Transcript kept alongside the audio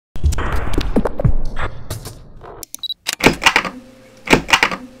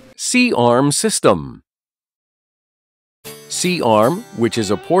C-arm system. C-arm, which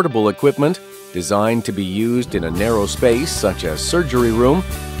is a portable equipment designed to be used in a narrow space such as surgery room,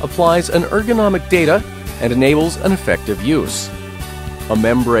 applies an ergonomic data and enables an effective use. A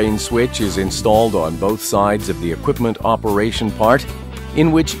membrane switch is installed on both sides of the equipment operation part,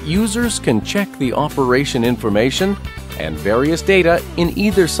 in which users can check the operation information and various data in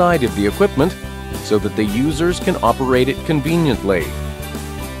either side of the equipment so that the users can operate it conveniently.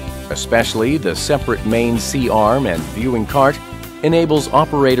 Especially the separate main C-arm and viewing cart enables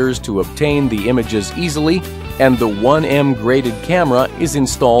operators to obtain the images easily, and the 1M graded camera is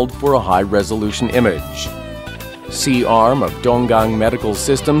installed for a high-resolution image. C-arm of Donggang Medical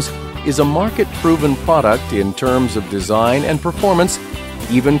Systems is a market-proven product in terms of design and performance,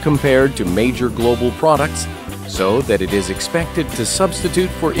 even compared to major global products, so that it is expected to substitute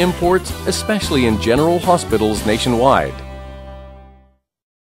for imports, especially in general hospitals nationwide.